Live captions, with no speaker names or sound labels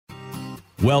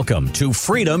Welcome to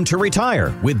Freedom to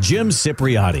Retire with Jim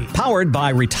Cipriotti, powered by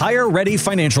Retire Ready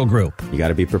Financial Group. You got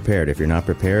to be prepared. If you're not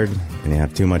prepared and you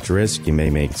have too much risk, you may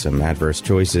make some adverse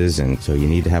choices. And so you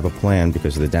need to have a plan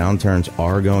because the downturns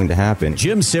are going to happen.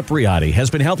 Jim Cipriotti has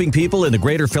been helping people in the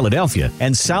greater Philadelphia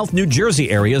and South New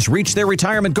Jersey areas reach their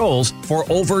retirement goals for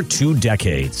over 2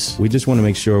 decades. We just want to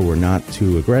make sure we're not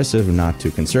too aggressive and not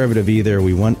too conservative either.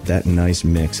 We want that nice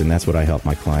mix. And that's what I help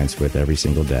my clients with every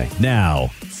single day. Now,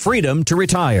 Freedom to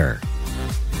Retire.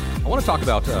 I want to talk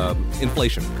about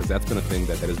inflation because that's been a thing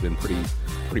that has been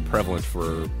pretty prevalent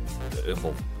for,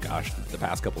 the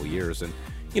past couple of years. And,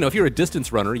 if you're a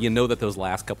distance runner, you know that those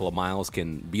last couple of miles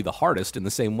can be the hardest. In the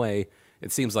same way,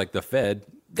 it seems like the Fed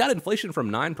got inflation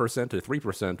from 9% to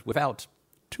 3% without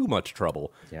too much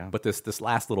trouble. Yeah. But this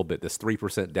last little bit, this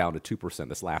 3% down to 2%,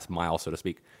 this last mile, so to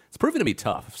speak, it's proven to be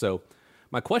tough. So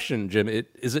my question, Jim,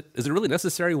 is it really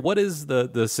necessary? What is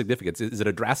the significance? Is it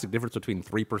a drastic difference between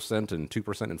 3% and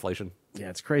 2% inflation? Yeah,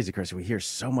 it's crazy, Chris. We hear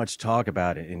so much talk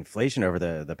about inflation over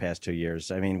the past 2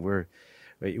 years. I mean,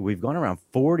 we've gone around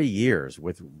 40 years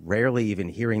with rarely even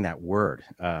hearing that word.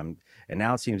 And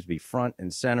now it seems to be front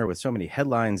and center with so many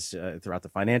headlines throughout the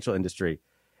financial industry.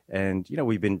 And,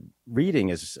 we've been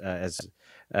reading as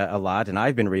a lot, and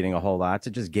I've been reading a whole lot to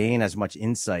just gain as much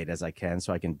insight as I can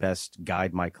so I can best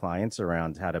guide my clients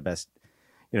around how to best,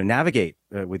 navigate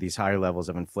with these higher levels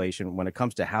of inflation when it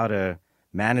comes to how to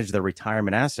manage their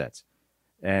retirement assets.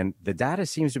 And the data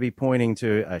seems to be pointing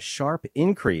to a sharp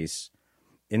increase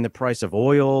in the price of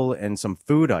oil and some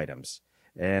food items.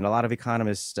 And a lot of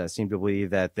economists seem to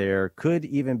believe that there could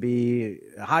even be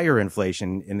higher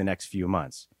inflation in the next few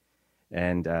months.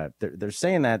 And they're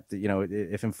saying that,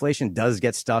 if inflation does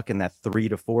get stuck in that 3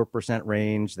 to 4%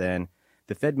 range, then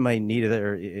the Fed might need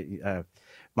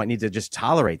to just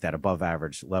tolerate that above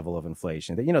average level of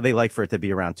inflation. They like for it to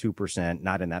be around 2%,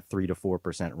 not in that 3 to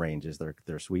 4% range is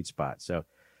their sweet spot. So,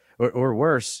 or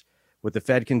worse, what the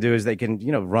Fed can do is they can,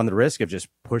 run the risk of just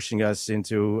pushing us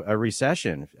into a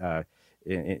recession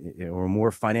or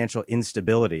more financial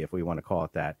instability, if we want to call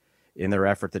it that, in their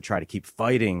effort to try to keep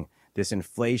fighting this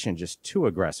inflation just too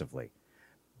aggressively.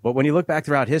 But when you look back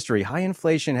throughout history, high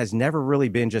inflation has never really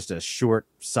been just a short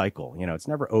cycle. It's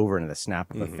never over in the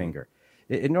snap of a finger.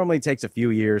 It normally takes a few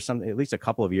years, at least a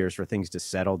couple of years for things to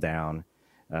settle down,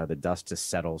 the dust to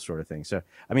settle sort of thing. So,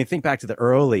 think back to the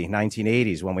early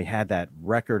 1980s when we had that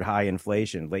record high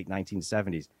inflation, late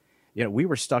 1970s. We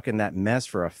were stuck in that mess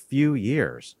for a few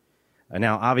years.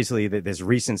 Now, obviously, this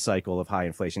recent cycle of high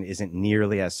inflation isn't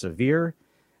nearly as severe.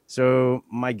 So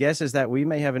my guess is that we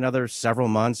may have another several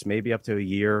months, maybe up to a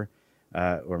year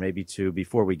or maybe 2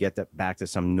 before we get back to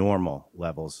some normal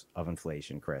levels of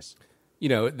inflation, Chris.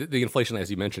 The inflation, as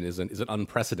you mentioned, isn't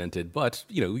unprecedented. But,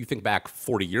 you think back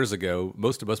 40 years ago,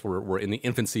 most of us were in the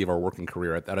infancy of our working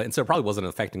career at that. And so it probably wasn't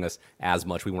affecting us as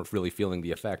much. We weren't really feeling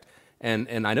the effect.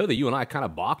 And I know that you and I kind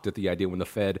of balked at the idea when the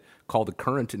Fed called the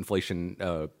current inflation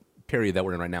period that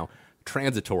we're in right now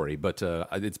transitory, but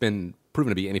it's been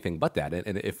proven to be anything but that.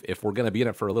 And if we're going to be in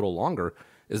it for a little longer,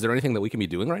 is there anything that we can be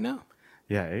doing right now?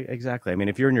 Yeah, exactly.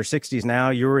 If you're in your 60s now,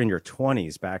 you were in your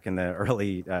 20s back in the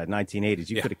early 1980s.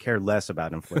 You could have cared less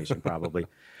about inflation probably.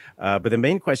 But the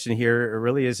main question here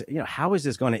really is, how is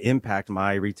this going to impact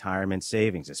my retirement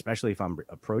savings, especially if I'm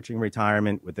approaching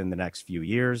retirement within the next few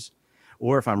years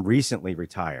or if I'm recently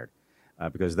retired?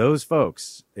 Because those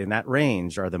folks in that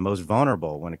range are the most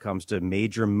vulnerable when it comes to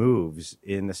major moves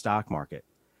in the stock market.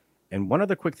 And one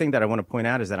other quick thing that I want to point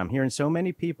out is that I'm hearing so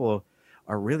many people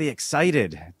are really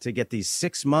excited to get these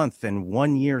 6-month and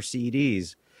 1-year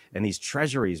CDs and these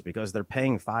treasuries because they're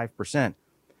paying 5%.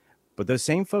 But those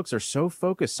same folks are so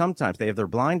focused sometimes, they have their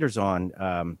blinders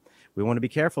on. We want to be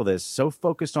careful of this, so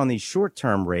focused on these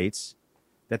short-term rates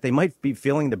that they might be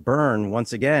feeling the burn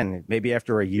once again, maybe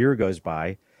after a year goes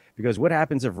by. Because what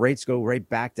happens if rates go right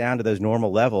back down to those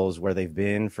normal levels where they've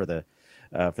been for the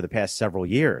past several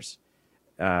years?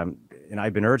 And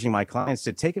I've been urging my clients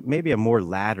to take maybe a more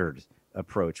laddered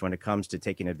approach when it comes to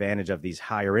taking advantage of these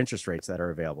higher interest rates that are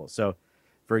available. So,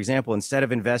 for example, instead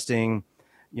of investing,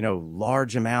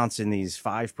 large amounts in these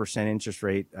 5% interest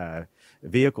rate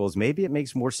vehicles, maybe it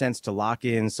makes more sense to lock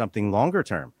in something longer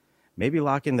term. Maybe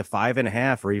lock in the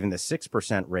 5.5% or even the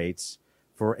 6% rates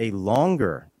for a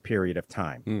longer period of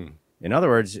time. In other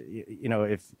words,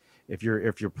 if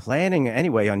you're planning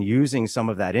anyway on using some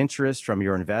of that interest from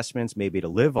your investments, maybe to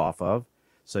live off of,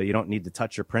 so you don't need to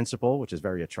touch your principal, which is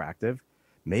very attractive,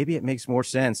 maybe it makes more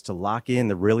sense to lock in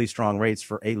the really strong rates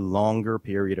for a longer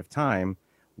period of time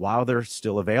while they're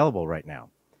still available right now.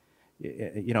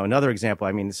 Another example,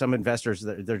 some investors,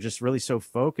 they're just really so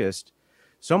focused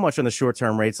so much on the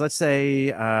short-term rates. Let's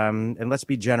say, and let's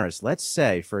be generous. Let's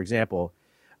say, for example,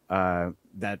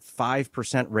 that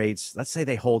 5% rates, let's say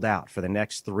they hold out for the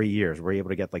next 3 years. We're able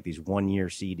to get like these 1-year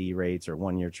CD rates or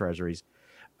 1-year treasuries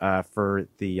for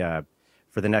the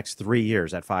next 3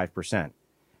 years at 5%.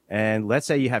 And let's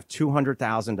say you have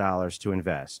 $200,000 to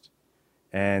invest.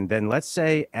 And then let's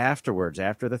say afterwards,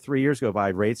 after the 3 years go by,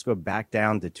 rates go back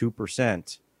down to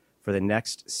 2% for the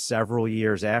next several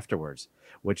years afterwards,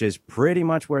 which is pretty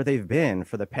much where they've been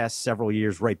for the past several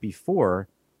years right before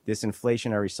this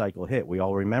inflationary cycle hit. We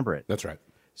all remember it. That's right.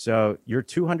 So your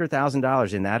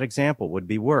 $200,000 in that example would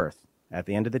be worth, at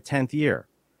the end of the 10th year,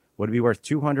 would be worth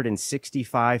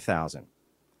 $265,000.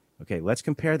 Okay, let's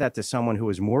compare that to someone who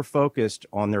is more focused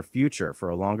on their future for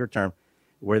a longer term,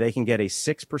 where they can get a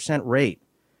 6% rate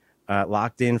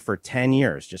locked in for 10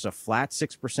 years, just a flat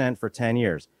 6% for 10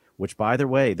 years, which, by the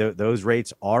way, those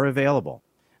rates are available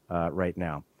right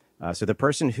now. So the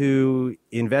person who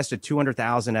invested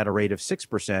 $200,000 at a rate of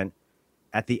 6%,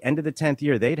 at the end of the 10th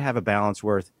year, they'd have a balance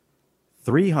worth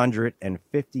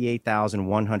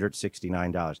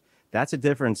 $358,169. That's a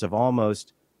difference of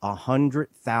almost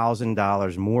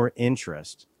 $100,000 more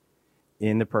interest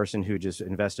in the person who just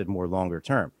invested more longer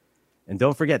term. And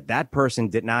don't forget, that person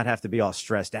did not have to be all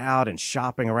stressed out and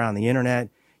shopping around the internet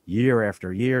year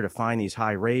after year to find these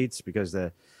high rates, because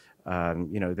they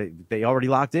already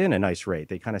locked in a nice rate.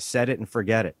 They kind of set it and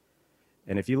forget it.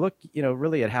 And if you look,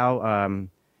 really at how,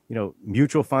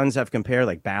 mutual funds have compared,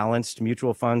 like balanced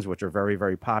mutual funds, which are very,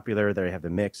 very popular. They have the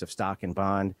mix of stock and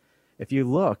bond. If you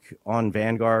look on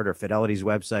Vanguard or Fidelity's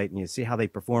website and you see how they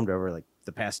performed over like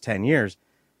the past 10 years,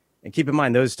 and keep in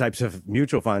mind, those types of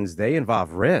mutual funds, they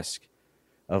involve risk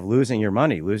of losing your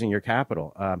money, losing your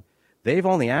capital. They've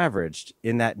only averaged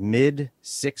in that mid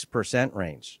 6%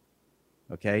 range.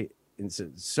 Okay. And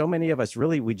so many of us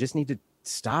really, we just need to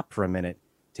stop for a minute,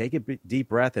 take a deep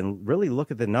breath, and really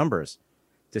look at the numbers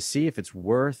to see if it's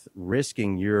worth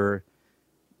risking your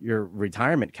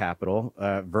retirement capital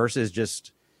versus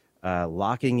just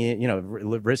locking in,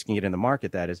 risking it in the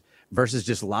market, that is, versus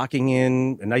just locking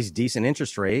in a nice, decent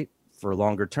interest rate for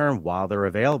longer term while they're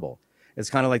available. It's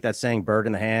kind of like that saying, bird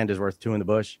in the hand is worth two in the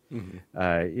bush.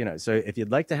 Mm-hmm. So if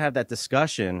you'd like to have that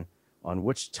discussion on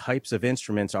which types of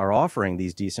instruments are offering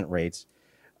these decent rates,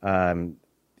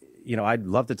 I'd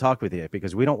love to talk with you,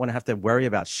 because we don't want to have to worry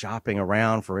about shopping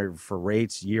around for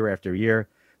rates year after year,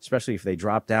 especially if they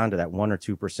drop down to that 1 or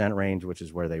 2% range, which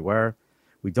is where they were.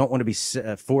 We don't want to be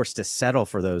forced to settle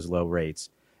for those low rates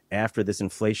after this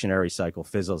inflationary cycle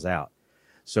fizzles out.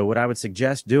 So what I would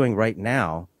suggest doing right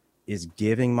now is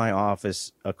giving my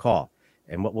office a call.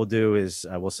 And what we'll do is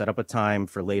we'll set up a time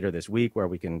for later this week where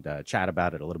we can chat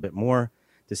about it a little bit more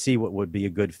to see what would be a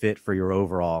good fit for your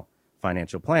overall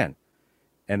financial plan.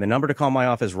 And the number to call my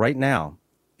office right now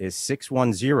is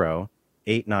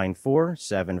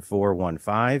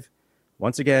 610-894-7415.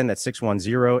 Once again, that's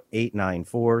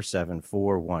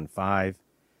 610-894-7415.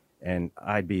 And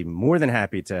I'd be more than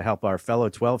happy to help our fellow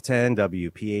 1210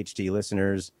 WPHT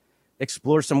listeners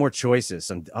explore some more choices,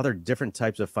 some other different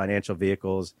types of financial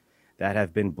vehicles that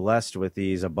have been blessed with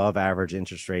these above average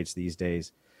interest rates these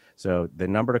days. So the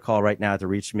number to call right now to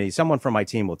reach me, someone from my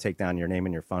team will take down your name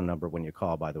and your phone number when you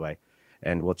call, by the way,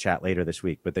 and we'll chat later this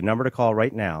week. But the number to call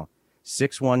right now,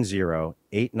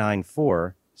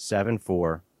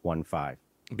 610-894-7415.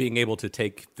 Being able to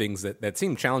take things that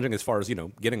seem challenging as far as,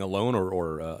 getting a loan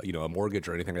or a mortgage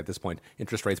or anything at this point.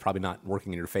 Interest rates probably not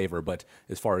working in your favor, but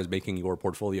as far as making your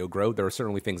portfolio grow, there are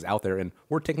certainly things out there, and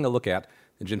we're taking a look at.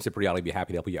 And Jim Cipriotti will be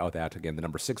happy to help you out with that. Again, the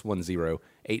number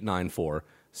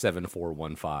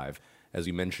 610-894-7415. As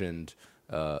you mentioned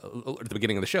at the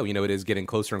beginning of the show, it is getting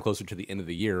closer and closer to the end of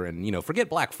the year. And, forget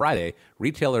Black Friday.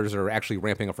 Retailers are actually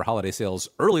ramping up for holiday sales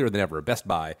earlier than ever. Best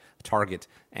Buy, Target,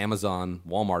 Amazon,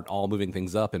 Walmart, all moving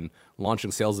things up and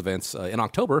launching sales events in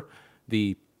October.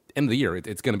 The end of the year,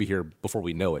 it's going to be here before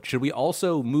we know it. Should we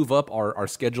also move up our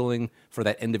scheduling for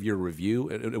that end of year review?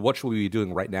 What should we be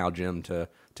doing right now, Jim, to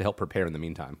help prepare in the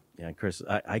meantime? Yeah, Chris,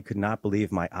 I could not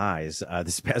believe my eyes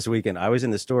this past weekend. I was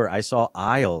in the store. I saw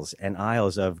aisles and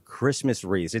aisles of Christmas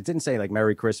wreaths. It didn't say like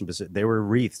Merry Christmas. They were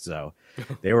wreaths, though.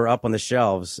 They were up on the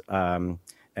shelves, and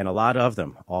a lot of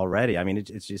them already. I mean, it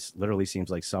just literally seems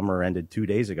like summer ended 2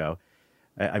 days ago.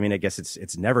 I mean, I guess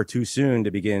it's never too soon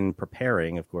to begin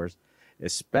preparing, of course,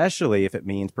 especially if it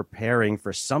means preparing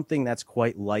for something that's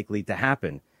quite likely to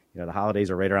happen. The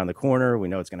holidays are right around the corner. We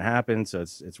know it's going to happen, so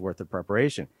it's worth the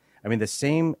preparation. I mean, the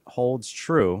same holds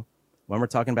true when we're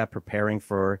talking about preparing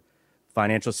for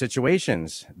financial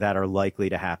situations that are likely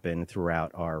to happen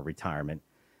throughout our retirement.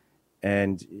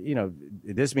 And,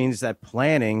 this means that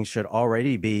planning should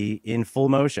already be in full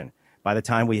motion by the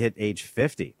time we hit age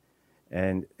 50.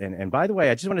 And by the way,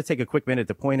 I just want to take a quick minute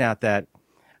to point out that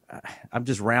I'm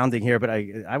just rounding here, but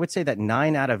I would say that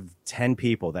 9 out of 10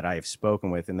 people that I have spoken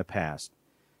with in the past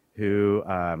who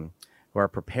are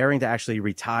preparing to actually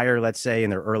retire, let's say in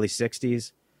their early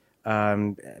 60s,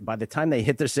 by the time they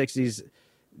hit their 60s,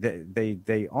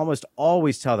 they almost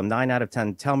always tell them, 9 out of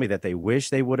 10 tell me that they wish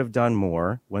they would have done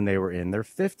more when they were in their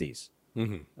 50s.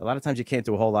 Mm-hmm. A lot of times you can't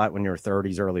do a whole lot when you're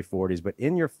 30s, early 40s, but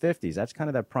in your 50s, that's kind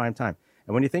of that prime time.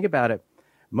 And when you think about it,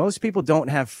 most people don't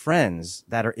have friends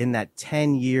that are in that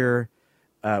 10-year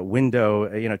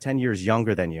window, 10 years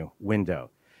younger than you window.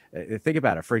 Think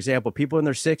about it. For example, people in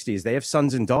their 60s, they have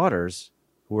sons and daughters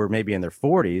who are maybe in their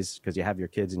 40s because you have your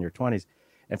kids in your 20s.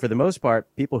 And for the most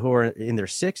part, people who are in their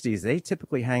 60s, they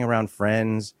typically hang around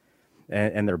friends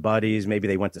and their buddies, maybe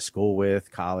they went to school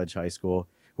with, college, high school,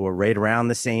 who are right around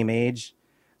the same age.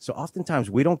 So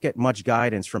oftentimes we don't get much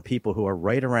guidance from people who are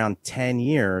right around 10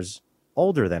 years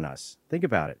older than us. Think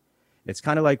about it. It's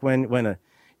kind of like when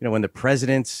the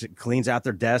president cleans out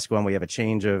their desk when we have a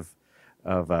change of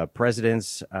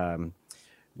presidents,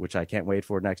 which I can't wait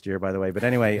for next year, by the way. But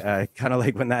anyway, kind of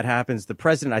like when that happens, the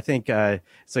president, I think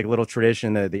it's like a little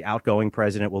tradition. The outgoing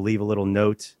president will leave a little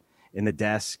note in the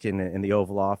desk in the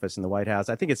Oval Office in the White House.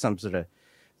 I think it's some sort of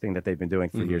thing that they've been doing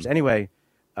for years. Anyway,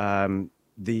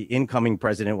 the incoming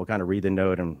president will kind of read the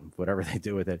note and whatever they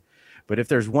do with it. But if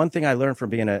there's one thing I learned from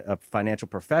being a financial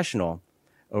professional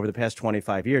over the past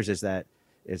 25 years is that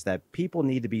people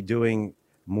need to be doing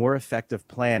more effective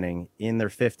planning in their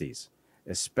 50s,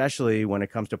 especially when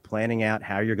it comes to planning out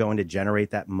how you're going to generate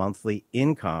that monthly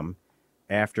income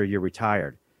after you're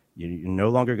retired. You're no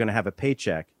longer going to have a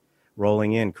paycheck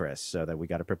rolling in, Chris, so that we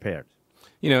got it prepared.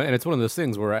 And it's one of those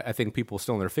things where I think people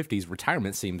still in their 50s,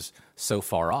 retirement seems so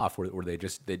far off where they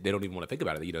don't even want to think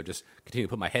about it. Just continue to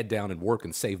put my head down and work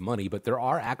and save money. But there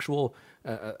are actual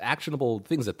actionable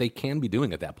things that they can be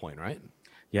doing at that point, right?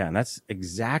 Yeah, and that's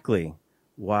exactly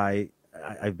why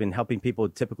I've been helping people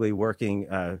typically working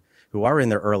who are in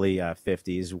their early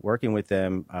 50s, working with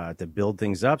them to build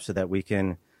things up so that we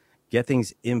can get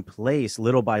things in place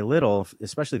little by little,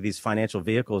 especially these financial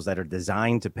vehicles that are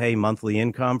designed to pay monthly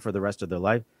income for the rest of their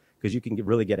life, because you can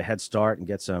really get a head start and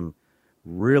get some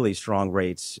really strong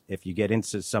rates if you get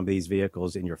into some of these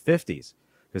vehicles in your 50s,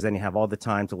 because then you have all the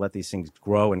time to let these things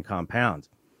grow and compound.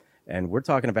 And we're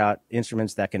talking about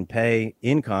instruments that can pay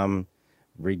income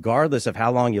regardless of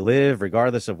how long you live,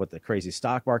 regardless of what the crazy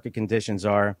stock market conditions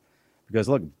are, because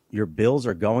look, your bills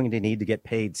are going to need to get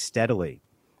paid steadily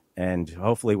and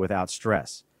hopefully without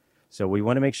stress. So we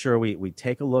want to make sure we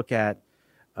take a look at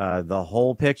the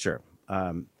whole picture.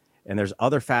 And there's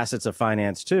other facets of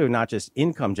finance too, not just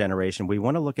income generation. We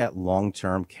want to look at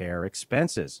long-term care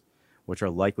expenses, which are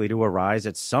likely to arise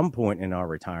at some point in our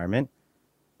retirement.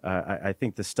 I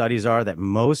think the studies are that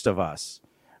most of us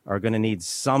are going to need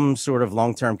some sort of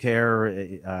long-term care,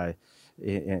 at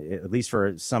least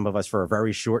for some of us for a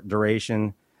very short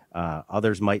duration.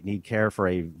 Others might need care for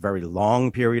a very long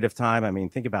period of time. I mean,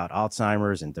 think about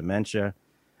Alzheimer's and dementia.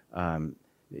 And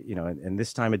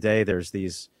this time of day, there's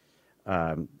these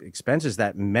expenses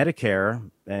that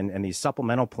Medicare and these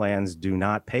supplemental plans do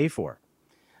not pay for.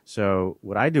 So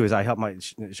what I do is I help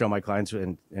show my clients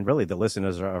and really the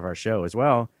listeners of our show as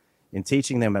well in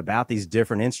teaching them about these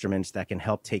different instruments that can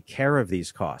help take care of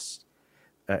these costs,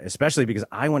 especially because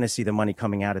I want to see the money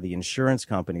coming out of the insurance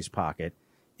company's pocket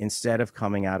instead of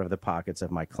coming out of the pockets of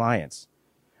my clients,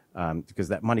 because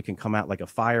that money can come out like a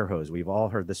fire hose. We've all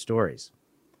heard the stories.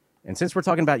 And since we're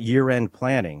talking about year-end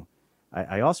planning,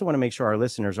 I also want to make sure our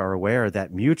listeners are aware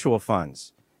that mutual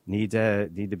funds need to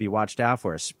be watched out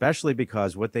for, especially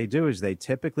because what they do is they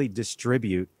typically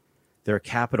distribute their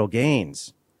capital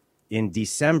gains in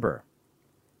December.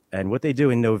 And what they do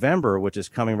in November, which is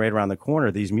coming right around the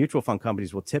corner, these mutual fund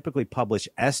companies will typically publish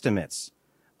estimates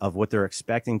of what they're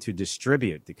expecting to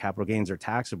distribute. The capital gains are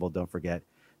taxable, don't forget,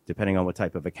 depending on what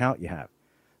type of account you have.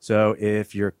 So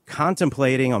if you're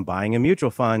contemplating on buying a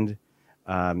mutual fund,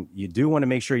 you do want to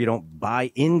make sure you don't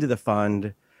buy into the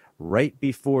fund right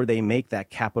before they make that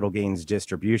capital gains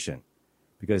distribution,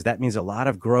 because that means a lot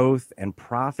of growth and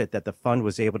profit that the fund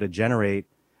was able to generate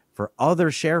for other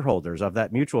shareholders of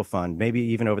that mutual fund, maybe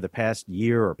even over the past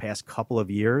year or past couple of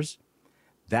years.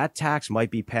 That tax might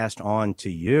be passed on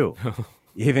to you.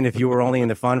 Even if you were only in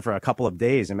the fund for a couple of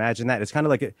days. Imagine that. It's kind of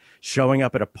like showing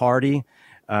up at a party,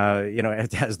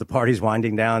 as the party's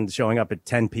winding down, showing up at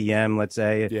 10 p.m., let's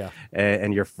say,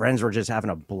 and your friends were just having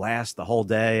a blast the whole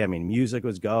day. I mean, music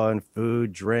was going,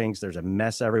 food, drinks, there's a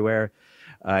mess everywhere.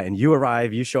 And you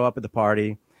arrive, you show up at the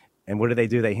party, And what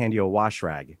do? They hand you a wash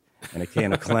rag and a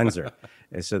can of cleanser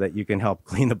and so that you can help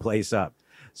clean the place up.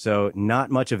 So not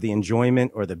much of the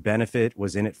enjoyment or the benefit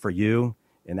was in it for you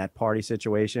in that party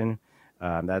situation.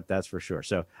 That's for sure.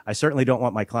 So I certainly don't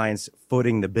want my clients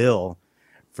footing the bill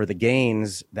for the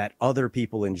gains that other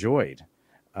people enjoyed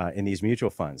in these mutual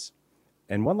funds.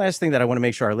 And one last thing that I want to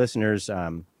make sure our listeners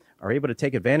are able to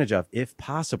take advantage of, if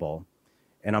possible,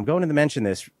 and I'm going to mention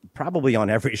this probably on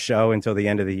every show until the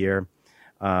end of the year,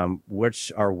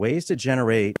 which are ways to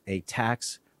generate a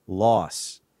tax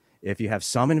loss. If you have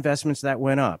some investments that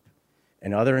went up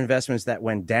and other investments that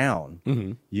went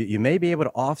down, you may be able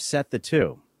to offset the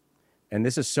two. And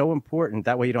this is so important.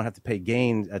 That way you don't have to pay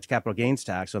capital gains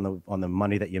tax on the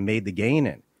money that you made the gain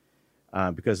in.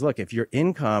 Because look, if your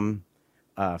income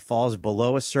falls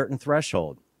below a certain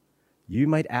threshold, you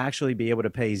might actually be able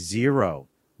to pay zero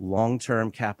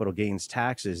long-term capital gains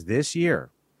taxes this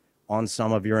year on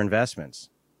some of your investments.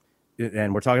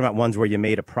 And we're talking about ones where you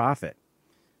made a profit.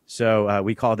 So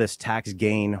we call this tax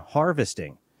gain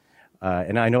harvesting.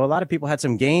 And I know a lot of people had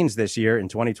some gains this year in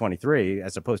 2023,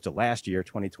 as opposed to last year,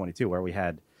 2022, where we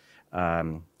had,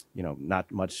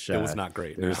 not much. It was not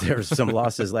great. There was some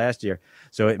losses last year.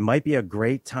 So it might be a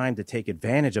great time to take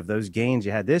advantage of those gains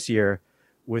you had this year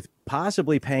with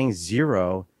possibly paying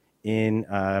zero in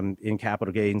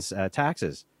capital gains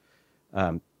taxes.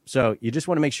 So you just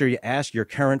want to make sure you ask your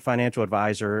current financial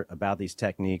advisor about these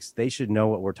techniques. They should know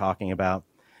what we're talking about.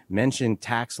 Mention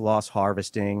tax loss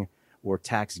harvesting or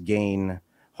tax gain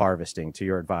harvesting to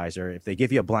your advisor. If they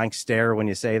give you a blank stare when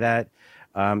you say that,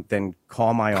 then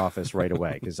call my office right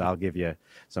away, because I'll give you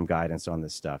some guidance on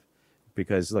this stuff.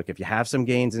 Because look, if you have some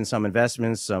gains in some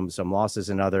investments, some losses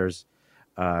in others,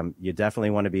 you definitely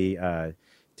want to be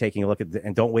taking a look at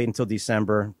and don't wait until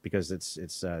December, because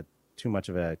it's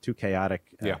too chaotic.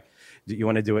 You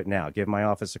want to do it now. Give my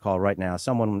office a call right now.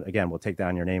 Someone, again, will take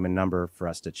down your name and number for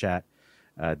us to chat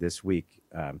this week.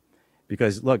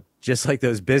 Because look, just like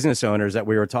those business owners that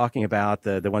we were talking about,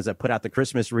 the ones that put out the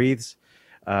Christmas wreaths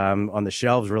on the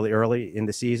shelves really early in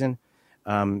the season,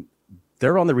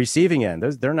 they're on the receiving end.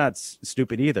 They're not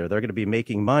stupid either. They're going to be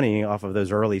making money off of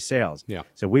those early sales. Yeah.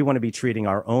 So we want to be treating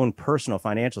our own personal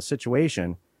financial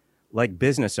situation like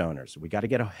business owners. We got to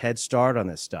get a head start on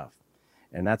this stuff.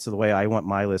 And that's the way I want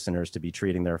my listeners to be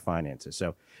treating their finances.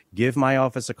 So give my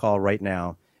office a call right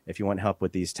now if you want help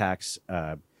with these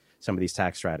some of these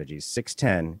tax strategies.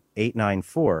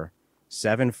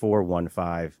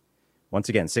 610-894-7415. Once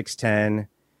again,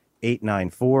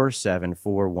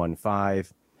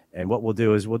 610-894-7415. And what we'll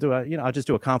do is I'll just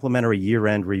do a complimentary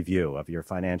year-end review of your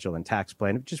financial and tax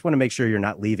plan. Just want to make sure you're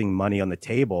not leaving money on the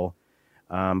table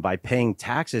by paying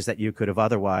taxes that you could have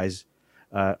otherwise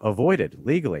avoided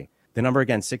legally. The number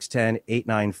again,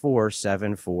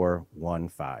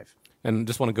 610-894-7415. And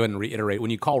just want to go ahead and reiterate, when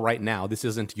you call right now, this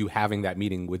isn't you having that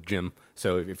meeting with Jim.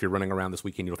 So if you're running around this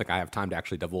weekend, you don't think I have time to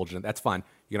actually divulge it, that's fine.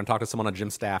 You're going to talk to someone on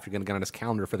Jim's staff. You're going to get on his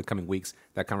calendar for the coming weeks.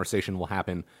 That conversation will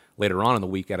happen later on in the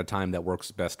week at a time that works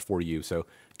best for you. So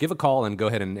give a call and go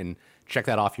ahead and check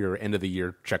that off your end of the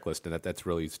year checklist. And that's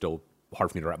really still hard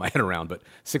for me to wrap my head around, but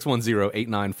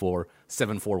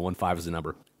 610-894-7415 is the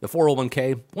number. The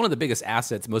 401k, one of the biggest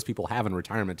assets most people have in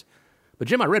retirement. But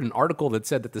Jim, I read an article that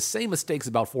said that the same mistakes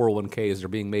about 401ks are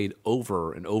being made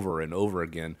over and over and over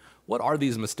again. What are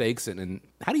these mistakes, and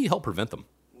how do you help prevent them?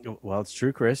 Well, it's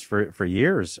true, Chris. For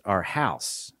years, our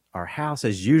house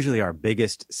is usually our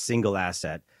biggest single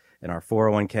asset, and our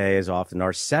 401k is often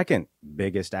our second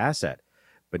biggest asset.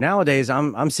 But nowadays,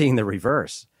 I'm seeing the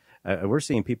reverse. We're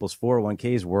seeing people's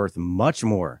 401ks worth much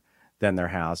more than their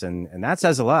house, and that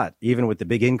says a lot, even with the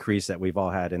big increase that we've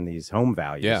all had in these home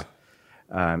values. Yeah.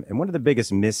 And one of the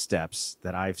biggest missteps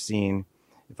that I've seen,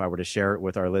 if I were to share it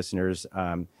with our listeners,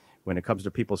 when it comes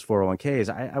to people's 401ks,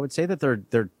 I would say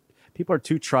that people are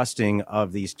too trusting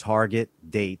of these target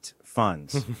date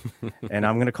funds. And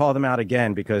I'm going to call them out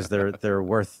again because they're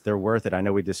worth it. I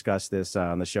know we discussed this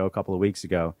on the show a couple of weeks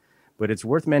ago, but it's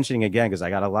worth mentioning again because I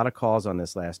got a lot of calls on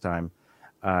this last time,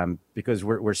 because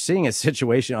we're seeing a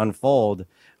situation unfold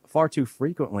far too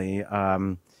frequently,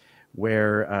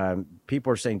 where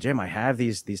people are saying, Jim, I have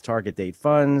these target date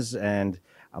funds, and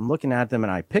I'm looking at them,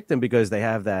 and I picked them because they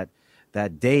have that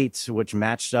date which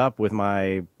matched up with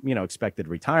my expected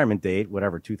retirement date,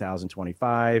 whatever,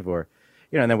 2025, or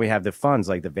and then we have the funds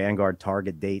like the Vanguard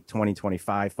Target Date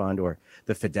 2025 fund, or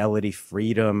the Fidelity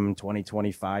Freedom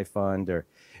 2025 fund, or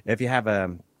if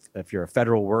you're a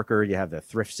federal worker, you have the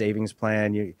Thrift Savings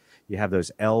Plan, you have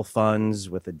those L funds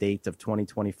with the date of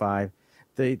 2025.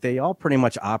 They all pretty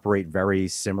much operate very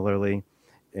similarly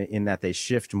in that they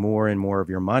shift more and more of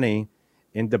your money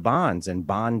into bonds and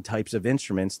bond types of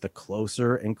instruments the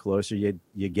closer and closer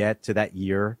you get to that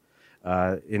year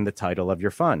in the title of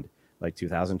your fund, like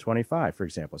 2025, for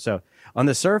example. So on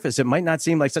the surface, it might not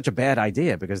seem like such a bad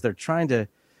idea because they're trying to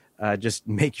just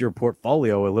make your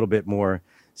portfolio a little bit more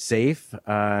safe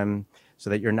so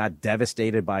that you're not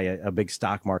devastated by a big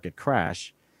stock market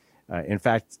crash. In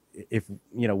fact, if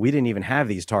we didn't even have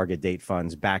these target date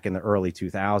funds back in the early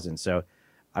 2000s. So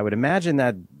I would imagine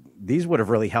that these would have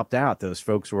really helped out those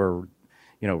folks who were,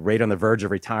 right on the verge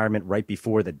of retirement right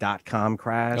before the dot-com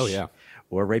crash. Oh, yeah.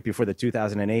 Or right before the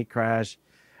 2008 crash.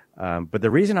 But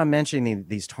the reason I'm mentioning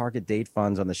these target date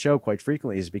funds on the show quite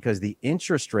frequently is because the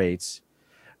interest rates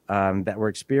that we're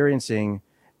experiencing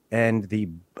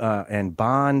and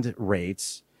bond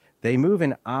rates, they move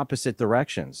in opposite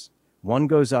directions. One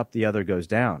goes up, the other goes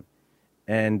down.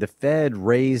 And the Fed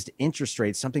raised interest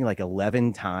rates something like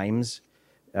 11 times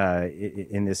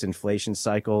in this inflation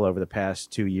cycle over the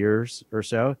past 2 years or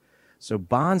so. So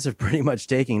bonds have pretty much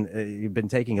been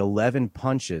taking 11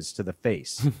 punches to the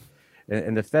face.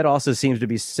 And the Fed also seems to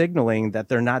be signaling that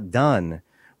they're not done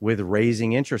with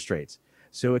raising interest rates.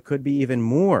 So it could be even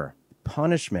more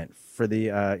punishment for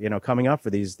the coming up for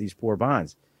these poor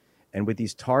bonds. And with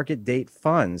these target date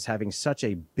funds having such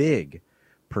a big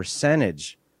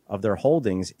percentage of their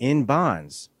holdings in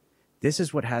bonds, this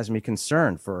is what has me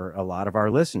concerned for a lot of our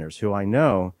listeners who I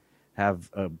know have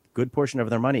a good portion of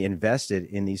their money invested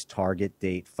in these target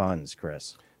date funds,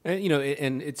 Chris. And,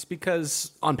 and it's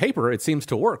because on paper it seems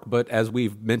to work, but as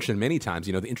we've mentioned many times,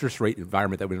 the interest rate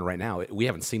environment that we're in right now, we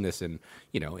haven't seen this in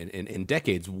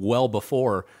decades, well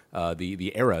before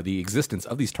the existence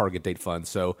of these target date funds.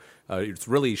 So it's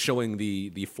really showing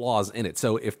the flaws in it.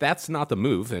 So if that's not the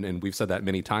move, and we've said that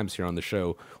many times here on the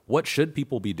show, what should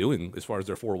people be doing as far as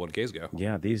their 401ks go?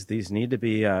 Yeah, these need to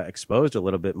be exposed a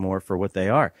little bit more for what they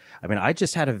are. I mean, I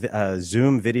just had a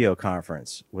Zoom video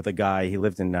conference with a guy. He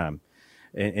lived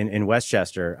in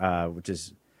Westchester, which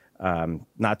is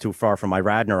not too far from my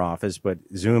Radnor office, but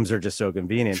Zooms are just so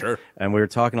convenient. Sure. And we were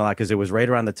talking a lot because it was right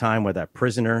around the time where that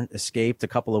prisoner escaped a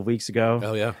couple of weeks ago.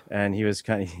 Oh, yeah. And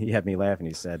he had me laughing.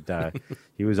 He said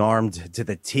he was armed to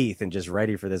the teeth and just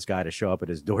ready for this guy to show up at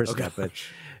his doorstep. Oh, but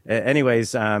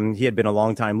anyways, he had been a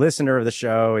longtime listener of the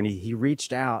show, and he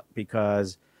reached out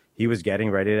because he was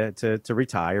getting ready to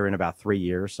retire in about 3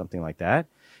 years, something like that.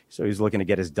 So he was looking to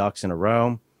get his ducks in a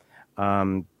row.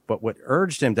 But what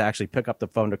urged him to actually pick up the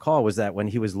phone to call was that when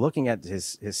he was looking at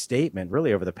his statement,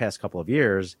 really over the past couple of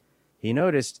years, he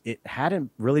noticed it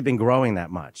hadn't really been growing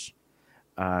that much.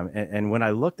 And when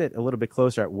I looked at a little bit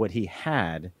closer at what he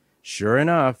had, sure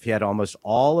enough, he had almost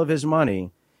all of his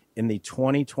money in the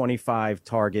 2025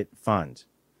 target fund.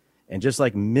 And just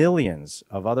like millions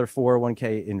of other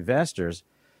 401k investors,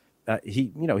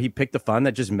 he picked the fund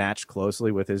that just matched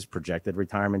closely with his projected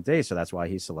retirement date. So that's why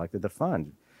he selected the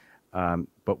fund.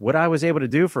 But what I was able to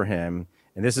do for him,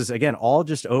 and this is, again, all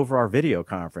just over our video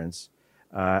conference,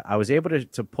 I was able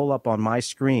to pull up on my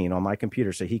screen, on my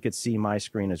computer, so he could see my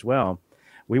screen as well.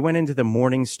 We went into the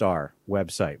Morningstar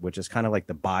website, which is kind of like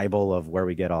the Bible of where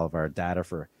we get all of our data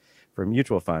for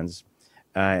mutual funds.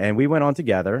 And we went on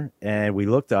together, and we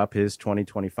looked up his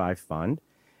 2025 fund,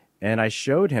 and I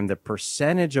showed him the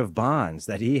percentage of bonds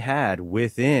that he had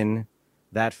within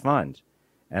that fund.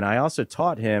 And I also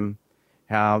taught him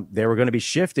how they were going to be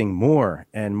shifting more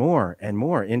and more and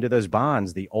more into those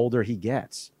bonds the older he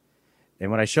gets.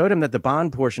 And when I showed him that the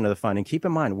bond portion of the fund, and keep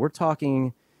in mind, we're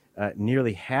talking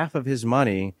nearly half of his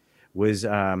money was,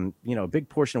 a big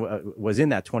portion was in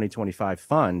that 2025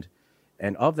 fund.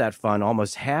 And of that fund,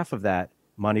 almost half of that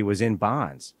money was in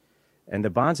bonds. And the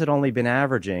bonds had only been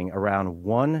averaging around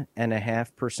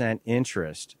 1.5%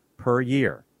 interest per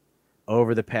year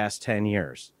over the past 10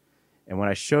 years. And when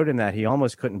I showed him that, he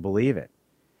almost couldn't believe it.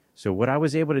 So what I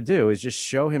was able to do is just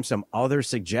show him some other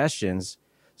suggestions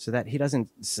so that he doesn't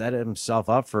set himself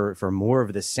up for more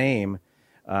of the same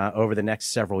over the next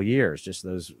several years, just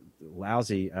those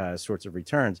lousy sorts of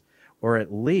returns, or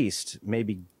at least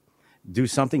maybe do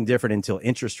something different until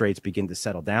interest rates begin to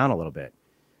settle down a little bit.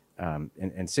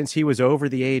 And since he was over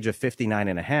the age of 59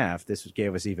 and a half, this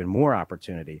gave us even more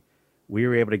opportunity. We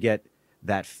were able to get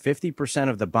that 50%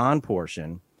 of the bond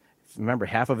portion. Remember,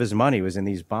 half of his money was in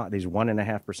these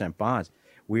 1.5% bonds.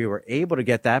 We were able to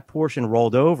get that portion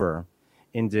rolled over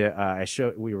into,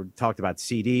 talked about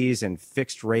CDs and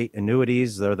fixed rate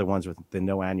annuities. They're the ones with the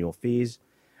no annual fees.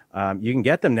 You can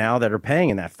get them now that are paying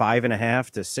in that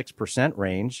 5.5% to 6%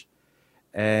 range.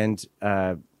 And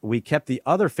we kept the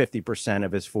other 50%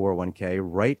 of his 401k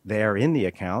right there in the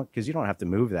account because you don't have to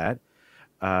move that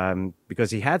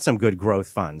because he had some good growth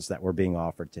funds that were being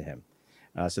offered to him.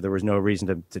 So there was no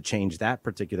reason to change that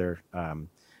particular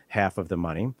half of the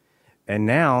money. And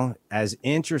now, as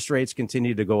interest rates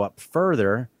continue to go up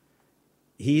further,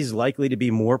 he's likely to be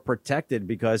more protected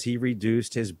because he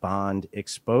reduced his bond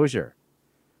exposure.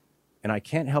 And I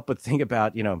can't help but think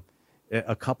about,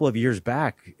 a couple of years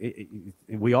back,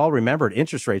 we all remembered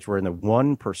interest rates were in the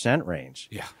 1% range.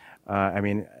 Yeah.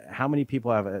 How many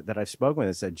people that I've spoken with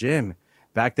that said, Jim,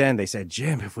 back then they said,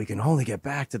 Jim, if we can only get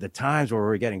back to the times where we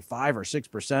were getting 5 or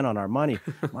 6% on our money,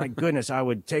 my goodness, I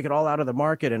would take it all out of the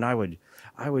market and I would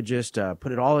just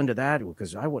put it all into that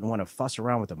because I wouldn't want to fuss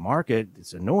around with the market.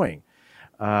 It's annoying.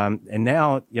 And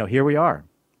now, here we are.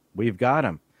 We've got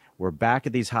them. We're back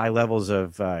at these high levels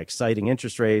of exciting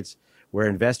interest rates where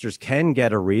investors can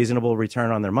get a reasonable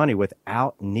return on their money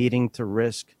without needing to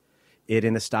risk it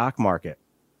in the stock market.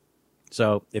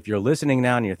 So if you're listening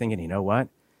now and you're thinking, you know what,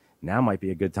 now might be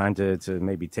a good time to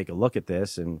maybe take a look at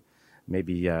this and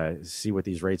maybe see what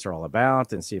these rates are all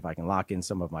about and see if I can lock in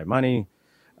some of my money.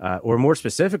 Or more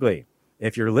specifically,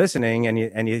 if you're listening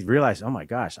and you realize, oh my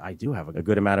gosh, I do have a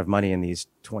good amount of money in these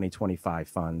 2025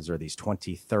 funds or these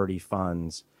 2030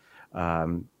 funds,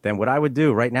 then what I would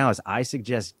do right now is I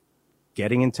suggest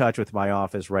getting in touch with my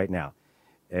office right now.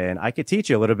 And I could teach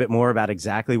you a little bit more about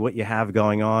exactly what you have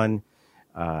going on.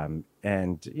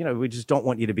 We just don't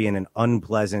want you to be in an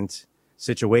unpleasant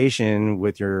situation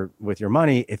with your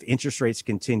money if interest rates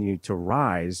continue to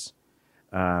rise,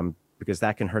 because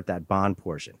that can hurt that bond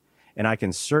portion. And I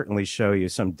can certainly show you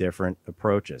some different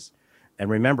approaches. And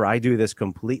remember, I do this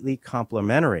completely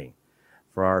complimentary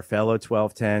for our fellow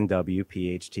 1210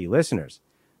 WPHT listeners.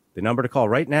 The number to call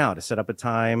right now to set up a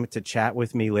time to chat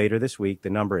with me later this week, the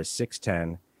number is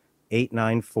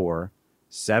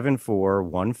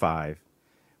 610-894-7415.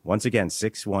 Once again,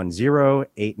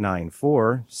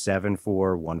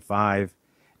 610-894-7415.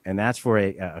 And that's for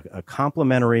a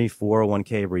complimentary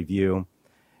 401k review.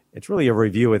 It's really a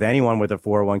review with anyone with a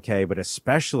 401k, but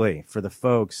especially for the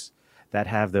folks that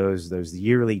have those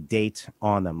yearly date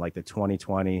on them, like the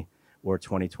 2020 or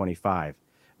 2025.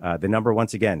 The number,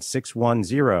 once again,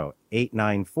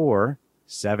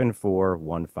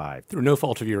 610-894-7415. Through no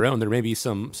fault of your own, there may be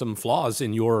some flaws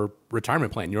in your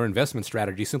retirement plan, your investment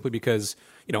strategy, simply because,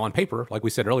 on paper, like we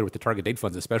said earlier with the target date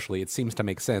funds especially, it seems to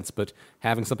make sense. But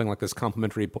having something like this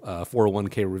complimentary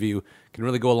 401k review can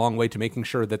really go a long way to making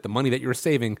sure that the money that you're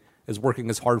saving is working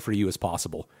as hard for you as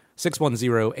possible.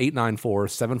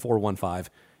 610-894-7415.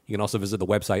 You can also visit the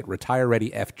website,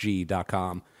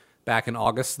 retirereadyfg.com. Back in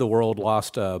August, the world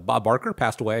lost Bob Barker,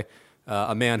 passed away,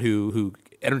 a man who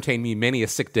entertained me many a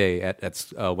sick day at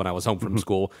when I was home from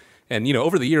school. And,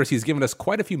 over the years, he's given us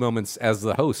quite a few moments as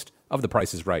the host of The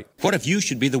Price is Right. What if you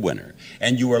should be the winner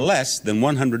and you are less than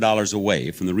 $100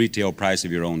 away from the retail price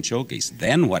of your own showcase?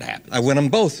 Then what happens? I win them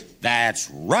both.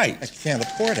 That's right. I can't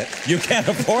afford it. You can't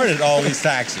afford it, all these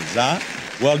taxes, huh?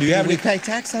 Well, do you have we pay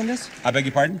tax on this? I beg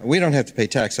your pardon? We don't have to pay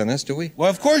tax on this, do we?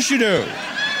 Well, of course you do.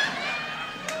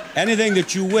 Anything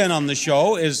that you win on the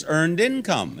show is earned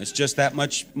income. It's just that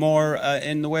much more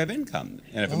in the way of income.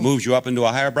 And if it moves you up into a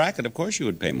higher bracket, of course you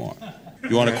would pay more.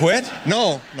 You want to quit?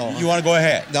 No. You want to go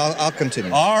ahead? No, I'll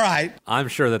continue. All right. I'm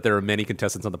sure that there are many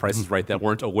contestants on The Price is Right that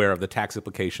weren't aware of the tax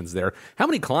implications there. How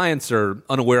many clients are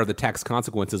unaware of the tax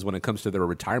consequences when it comes to their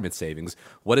retirement savings?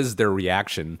 What is their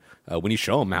reaction when you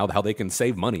show them how they can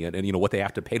save money and what they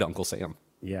have to pay to Uncle Sam?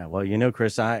 Yeah, well,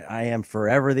 Chris, I am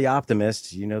forever the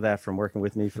optimist. You know that from working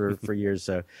with me for years.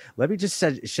 So let me just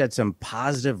shed some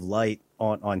positive light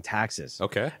on taxes.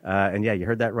 Okay. And yeah, you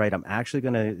heard that right. I'm actually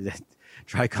going to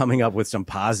try coming up with some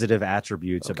positive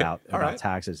attributes about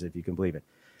taxes, if you can believe it.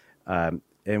 And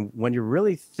when you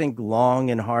really think long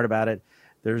and hard about it,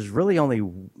 there's really only,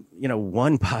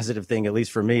 one positive thing, at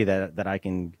least for me, that I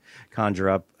can conjure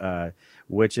up,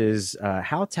 which is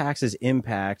how taxes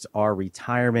impact our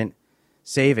retirement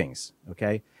savings.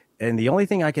 Okay. And the only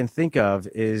thing I can think of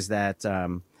is that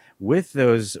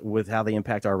with how they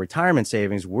impact our retirement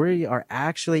savings, we are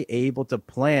actually able to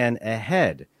plan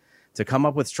ahead to come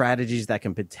up with strategies that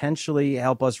can potentially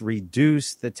help us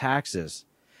reduce the taxes.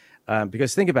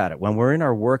 Because think about it, when we're in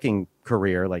our working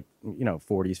career, like, 40s,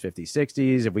 50s,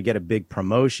 60s, if we get a big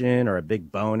promotion or a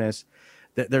big bonus,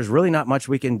 there's really not much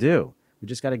we can do. We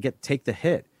just got to take the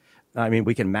hit. I mean,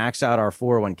 we can max out our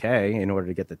 401k in order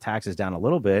to get the taxes down a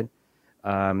little bit.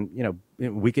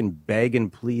 We can beg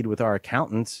and plead with our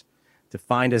accountants to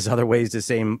find us other ways to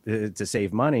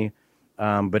save money.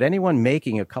 But anyone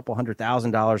making a couple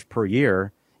 $100,000 per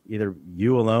year, either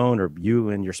you alone or you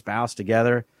and your spouse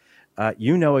together,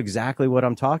 you know exactly what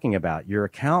I'm talking about. Your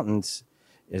accountants,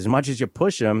 as much as you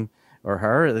push them, or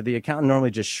her, the accountant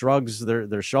normally just shrugs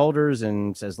their shoulders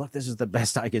and says, look, this is the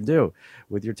best I can do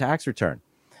with your tax return.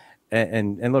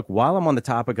 And look, while I'm on the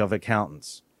topic of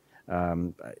accountants,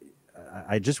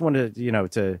 I just wanted,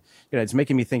 it's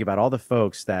making me think about all the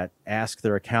folks that ask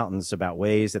their accountants about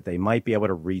ways that they might be able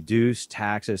to reduce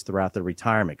taxes throughout their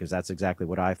retirement, because that's exactly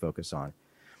what I focus on.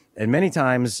 And many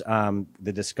times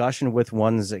the discussion with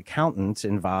one's accountant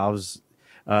involves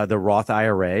the Roth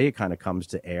IRA. It kind of comes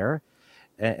to air.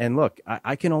 And look,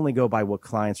 I can only go by what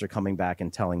clients are coming back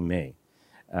and telling me,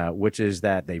 which is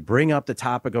that they bring up the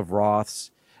topic of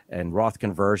Roths and Roth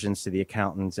conversions to the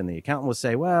accountants, and the accountant will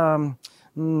say, well,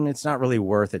 it's not really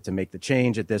worth it to make the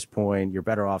change at this point. You're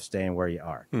better off staying where you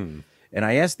are. And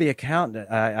I asked the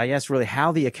accountant, I asked really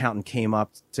how the accountant came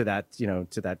up to that,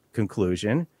 to that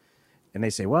conclusion. And they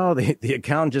say, well, the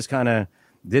accountant just kind of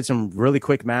did some really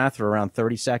quick math for around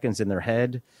 30 seconds in their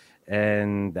head.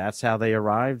 And that's how they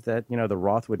arrived that, the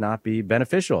Roth would not be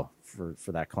beneficial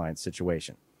for that client's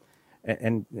situation.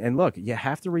 And look, you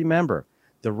have to remember,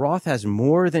 the Roth has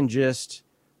more than just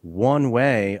one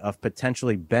way of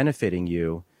potentially benefiting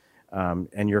you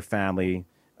and your family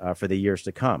for the years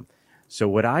to come. So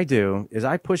what I do is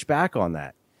I push back on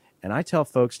that. And I tell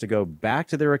folks to go back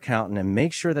to their accountant and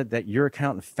make sure that your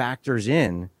accountant factors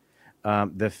in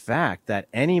the fact that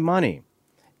any money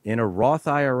in a Roth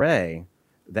IRA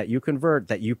that you convert,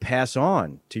 that you pass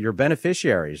on to your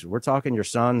beneficiaries, we're talking your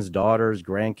sons, daughters,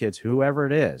 grandkids, whoever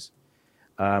it is,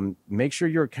 make sure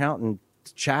your accountant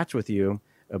chats with you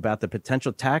about the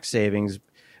potential tax savings,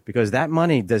 because that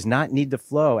money does not need to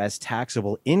flow as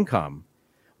taxable income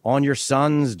on your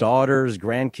sons, daughters,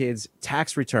 grandkids'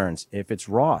 tax returns if it's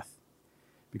Roth.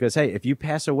 Because, hey, if you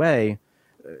pass away,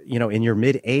 in your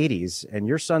mid 80s, and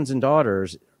your sons and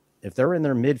daughters, if they're in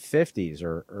their mid 50s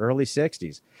or early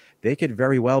 60s, they could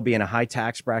very well be in a high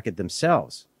tax bracket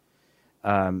themselves.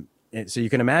 And so you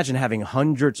can imagine having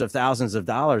hundreds of thousands of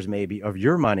dollars maybe of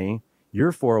your money,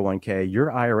 your 401k,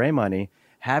 your IRA money,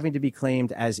 having to be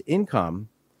claimed as income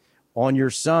on your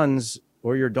son's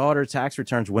or your daughter's tax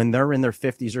returns when they're in their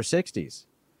 50s or 60s.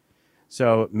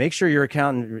 So make sure your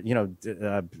accountant,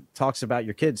 talks about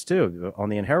your kids too on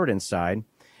the inheritance side.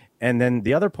 And then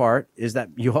the other part is that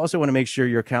you also want to make sure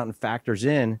your accountant factors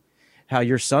in how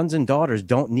your sons and daughters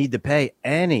don't need to pay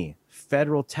any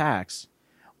federal tax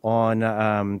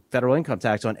on federal income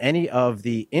tax on any of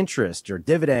the interest or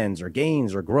dividends or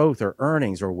gains or growth or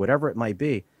earnings or whatever it might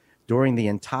be during the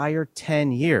entire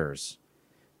 10 years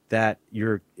that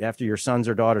after your sons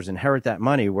or daughters inherit that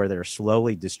money, where they're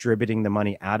slowly distributing the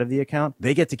money out of the account,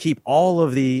 they get to keep all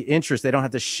of the interest. They don't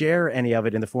have to share any of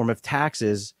it in the form of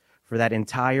taxes for that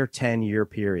entire 10-year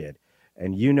period.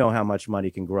 And you know how much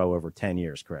money can grow over 10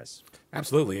 years, Chris.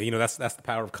 Absolutely. That's the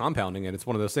power of compounding. And it's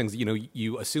one of those things,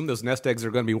 you assume those nest eggs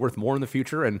are going to be worth more in the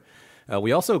future. And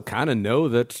we also kind of know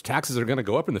that taxes are going to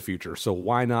go up in the future. So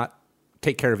why not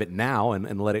take care of it now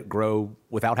and let it grow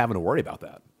without having to worry about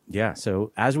that? Yeah.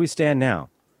 So as we stand now,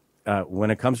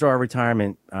 when it comes to our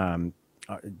retirement,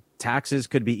 taxes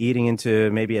could be eating into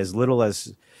maybe as little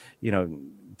as,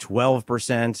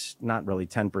 12%, not really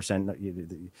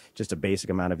 10%, just a basic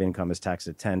amount of income is taxed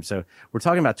at 10. So we're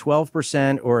talking about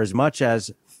 12% or as much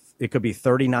as it could be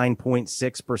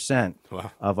 39.6%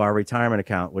 of our retirement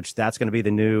account, which that's going to be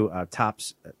the new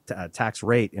tax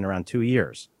rate in around 2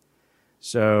 years.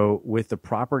 So with the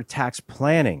proper tax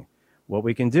planning, what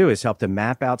we can do is help to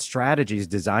map out strategies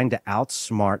designed to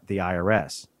outsmart the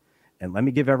IRS. And let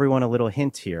me give everyone a little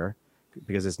hint here,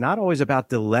 because it's not always about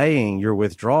delaying your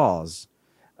withdrawals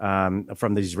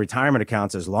from these retirement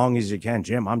accounts as long as you can.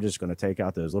 Jim, I'm just going to take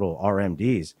out those little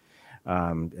RMDs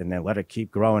and then let it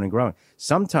keep growing and growing.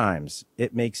 Sometimes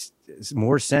it makes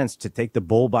more sense to take the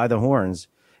bull by the horns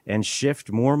and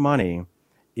shift more money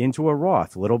into a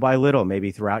Roth little by little, maybe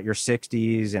throughout your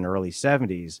 60s and early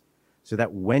 70s, so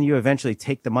that when you eventually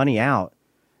take the money out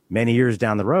many years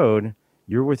down the road,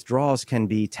 your withdrawals can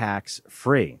be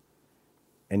tax-free.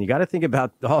 And you got to think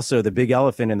about also the big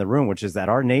elephant in the room, which is that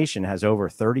our nation has over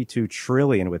 32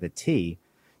 trillion with a T,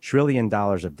 trillion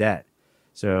dollars of debt.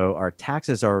 So our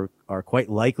taxes are quite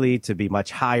likely to be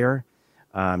much higher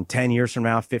 10 years from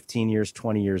now, 15 years,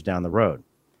 20 years down the road.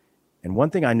 And one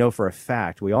thing I know for a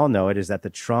fact, we all know it, is that the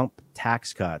Trump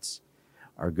tax cuts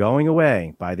are going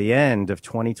away by the end of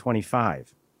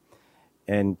 2025.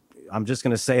 And I'm just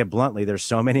going to say it bluntly. There's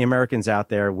so many Americans out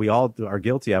there. We all are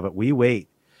guilty of it. We wait.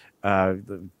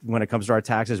 When it comes to our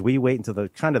taxes, we wait until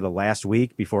the last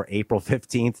week before April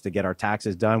 15th to get our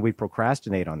taxes done. We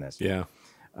procrastinate on this. Yeah.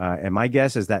 And my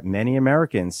guess is that many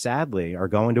Americans, sadly, are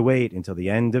going to wait until the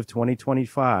end of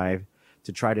 2025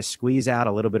 to try to squeeze out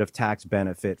a little bit of tax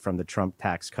benefit from the Trump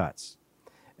tax cuts.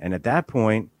 And at that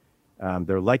point,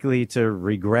 they're likely to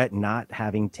regret not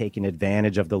having taken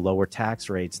advantage of the lower tax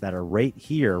rates that are right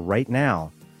here, right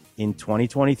now, in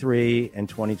 2023 and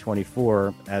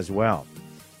 2024 as well.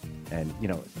 And, you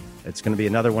know, it's going to be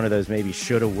another one of those maybe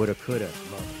shoulda, woulda, coulda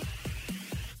moments.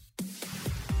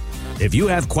 If you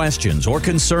have questions or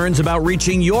concerns about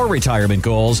reaching your retirement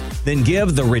goals, then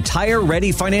give the Retire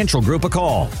Ready Financial Group a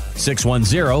call,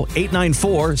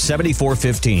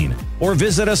 610-894-7415, or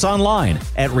visit us online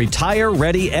at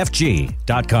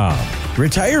retirereadyfg.com.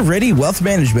 Retire Ready Wealth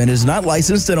Management is not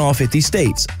licensed in all 50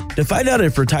 states. To find out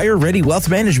if Retire Ready Wealth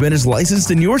Management is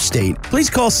licensed in your state, please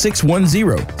call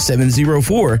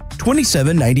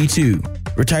 610-704-2792.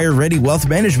 Retire Ready Wealth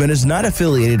Management is not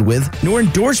affiliated with nor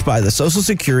endorsed by the Social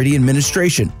Security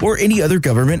Administration or any other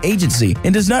government agency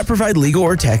and does not provide legal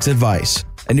or tax advice.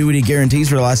 Annuity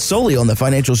guarantees rely solely on the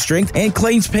financial strength and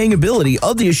claims paying ability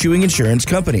of the issuing insurance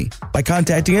company. By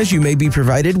contacting us, you may be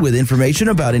provided with information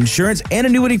about insurance and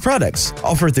annuity products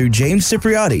offered through James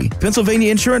Cipriotti, Pennsylvania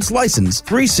Insurance License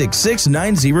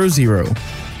 366900.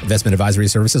 Investment advisory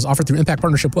services offered through Impact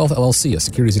Partnership Wealth, LLC, a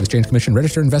Securities and Exchange Commission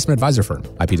registered investment advisor firm.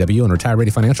 IPW and Retire Ready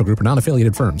Financial Group are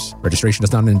non-affiliated firms. Registration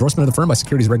is not an endorsement of the firm by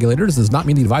securities regulators and does not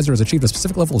mean the advisor has achieved a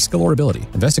specific level of skill or ability.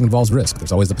 Investing involves risk.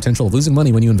 There's always the potential of losing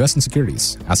money when you invest in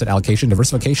securities. Asset allocation,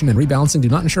 diversification, and rebalancing do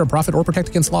not ensure a profit or protect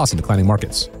against loss in declining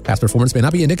markets. Past performance may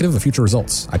not be indicative of future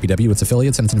results. IPW, its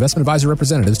affiliates, and its investment advisor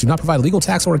representatives do not provide legal,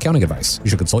 tax, or accounting advice.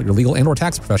 You should consult your legal and or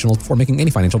tax professionals before making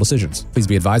any financial decisions. Please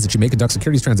be advised that you may conduct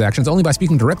securities transactions only by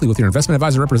speaking directly with your investment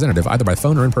advisor representative, either by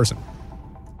phone or in person.